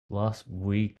last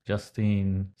week,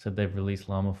 Justine said they've released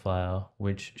Llamafile,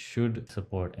 which should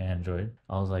support Android.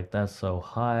 I was like, that's so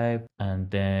hype. And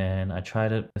then I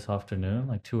tried it this afternoon,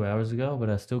 like 2 hours ago, but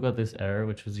I still got this error,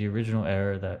 which was the original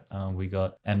error that we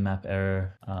got, nmap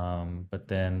error. But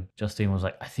then Justine was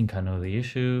like, I think I know the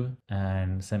issue,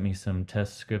 and sent me some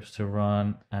test scripts to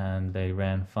run, and they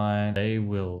ran fine. They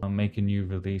will make a new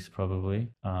release probably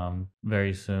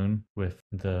very soon with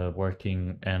the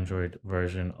working Android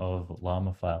version of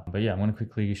Llamafile. But yeah, I'm going to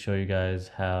quickly show you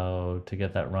guys how to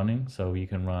get that running so you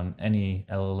can run any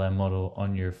LLM model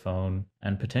on your phone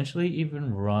and potentially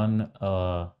even run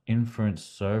a inference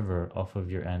server off of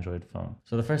your Android phone.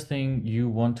 So the first thing you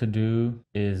want to do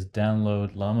is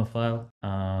download Llamafile.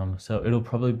 So it'll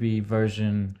probably be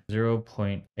version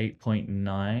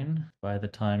 0.8.9 by the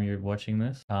time you're watching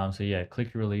this. So yeah,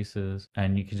 click releases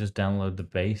and you can just download the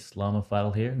base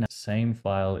Llamafile here. Now, same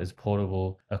file is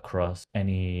portable across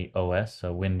any OS,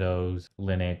 so Windows,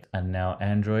 Linux, and now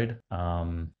Android.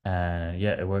 And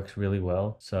yeah, it works really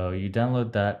well. So you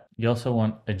download that. You also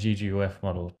want a gguf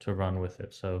model to run with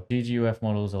it. So gguf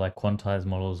models are like quantized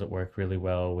models that work really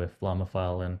well with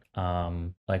Llamafile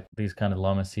and like these kind of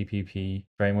Llama CPP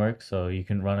frameworks. So you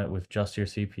can run it with just your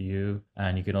CPU,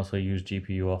 and you can also use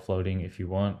GPU offloading if you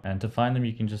want. And to find them,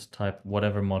 you can just type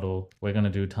whatever model. We're going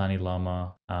to do Tiny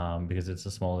Llama because it's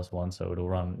the smallest one, so it'll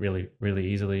run really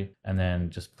easily. And then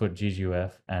just put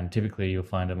gguf, and typically you'll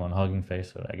find them on Hugging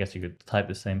Face. So I guess you could type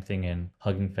the same thing in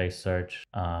Hugging Face search,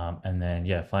 and then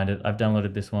yeah, find it. I've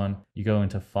downloaded this one. You go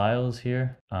into files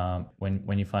here.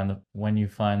 When you find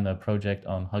the project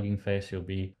on Hugging Face, you'll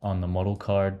be on the model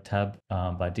card tab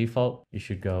by default. You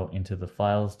should go into the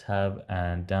files tab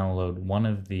and download one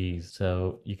of these.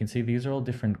 So you can see these are all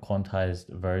different quantized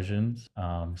versions.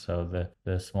 So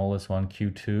the smallest one,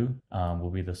 Q2,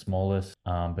 will be the smallest,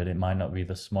 but it might not be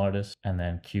the smartest. And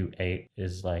then Q8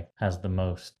 is like has the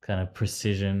most kind of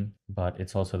precision, but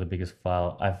it's also the biggest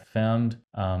file. I've found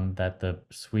that the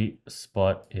sweet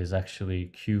spot is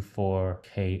actually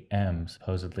Q4KM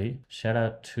supposedly. Shout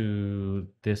out to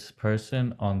this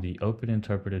person on the Open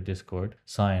Interpreter Discord,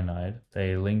 Cyanide.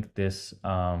 They linked this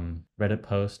Reddit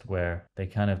post where they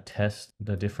kind of test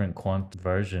the different quant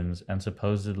versions, and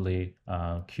supposedly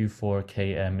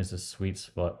Q4KM is a sweet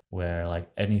spot where like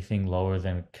anything lower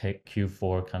than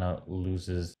Q4 kind of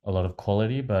loses a lot of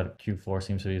quality, but Q4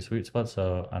 seems to be a sweet spot.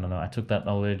 So I don't know, I took that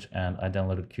knowledge and I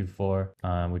downloaded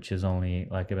Q4, which is only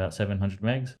like about 700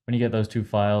 megs. When you get those two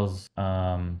files,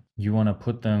 you want to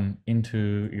put them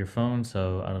into your phone.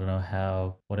 So I don't know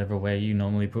how, whatever way you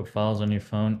normally put files on your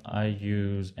phone. I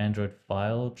use Android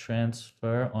file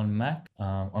transfer on Mac.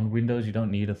 On Windows, you don't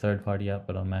need a third-party app,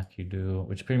 but on Mac you do,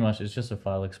 which pretty much is just a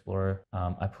file explorer.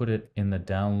 I put it in the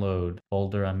download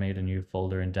folder. I made a new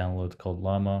folder in downloads called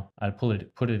Llama. I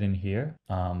put it in here,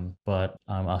 but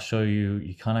I'll show you.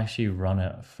 You can't actually run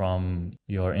it from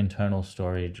your internal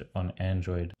storage on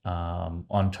Android on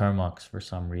Termux for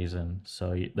some reason.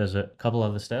 So there's a couple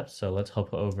other steps. So let's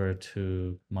hop over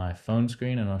to my phone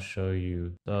screen and I'll show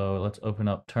you. So let's open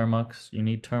up Termux. You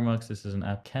need Termux. This is an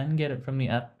app. Can get it from the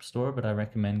App Store, but I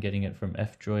recommend getting it from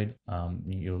F-Droid.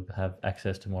 You'll have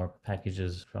access to more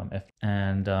packages from F.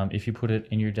 And if you put it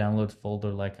in your downloads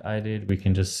folder like I did, we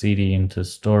can just cd into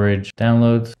storage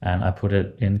downloads, and I put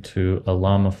it into a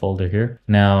Llama folder here.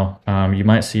 Now you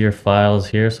might see your files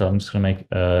here, so I'm just gonna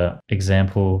make a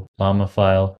example Llama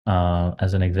file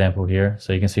as an example here.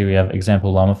 So you can see we have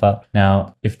example Llama file.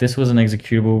 Now if this was an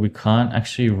executable, we can't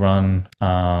actually run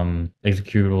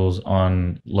executables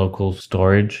on local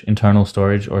storage, internal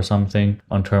storage or something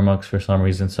on Termux for some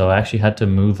reason. So I actually had to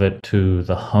move it to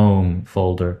the home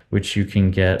folder, which you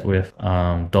can get with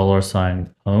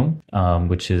 $home,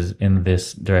 which is in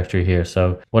this directory here.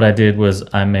 So what I did was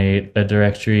I made a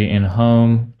directory in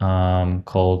home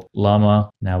called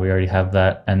Llama. Now we already have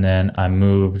that. And then I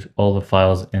moved all the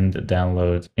files in the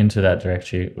downloads into that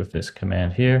directory with this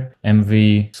command here,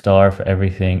 mv star for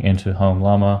everything into home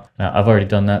Llama. Now I've already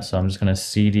done that, so I'm just going to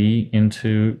cd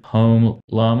into home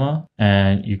Llama,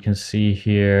 and you can see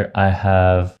here I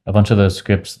have a bunch of those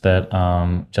scripts that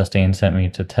Justine sent me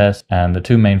to test, and the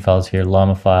two main files here,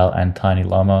 Llamafile and Tiny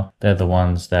Llama, they're the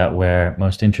ones that we're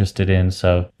most interested in.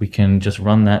 So we can just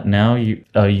run that now.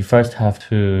 You first have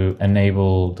to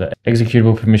enable the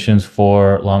executable permissions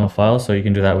for Llamafile, so you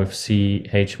can do that with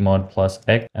chmod plus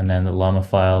x, and then the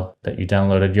Llamafile that you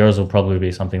downloaded, yours will probably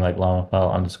be something like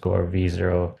Llamafile underscore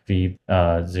v0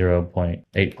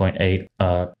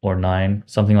 0.8.8 or 9,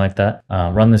 something like that.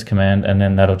 Run this command, and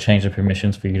then that'll change the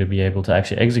permissions for you to be able to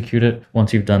actually execute it.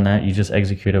 Once you've done that, you just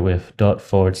execute it with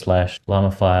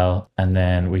 ./Llamafile, and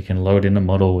then we can load in the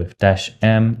model with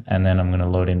 -M, and then I'm going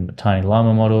to load in the tiny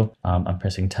llama model. I'm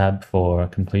pressing tab for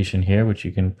completion here, which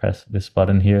you can press this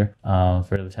button here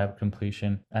for the tab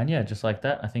completion. And yeah, just like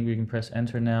that, I think we can press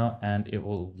enter now and it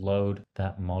will load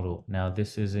that model. Now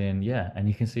this is in, yeah, and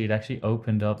you can see it actually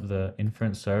opened up the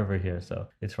inference server here. So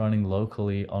it's running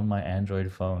locally on my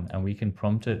Android phone, and we can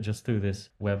prompt it just through this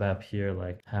web app here,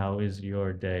 like, how is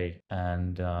your day?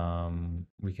 And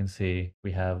we can see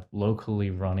we have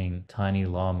locally running Tiny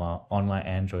Llama on my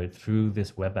Android through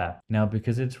this web app. Now,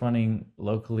 because it's running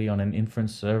locally on an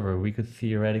inference server, we could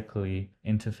theoretically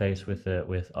interface with it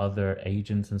with other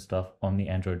agents and stuff on the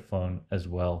Android phone as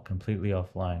well, completely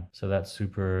offline. So that's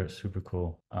super, super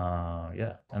cool.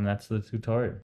 Yeah, and that's the tutorial.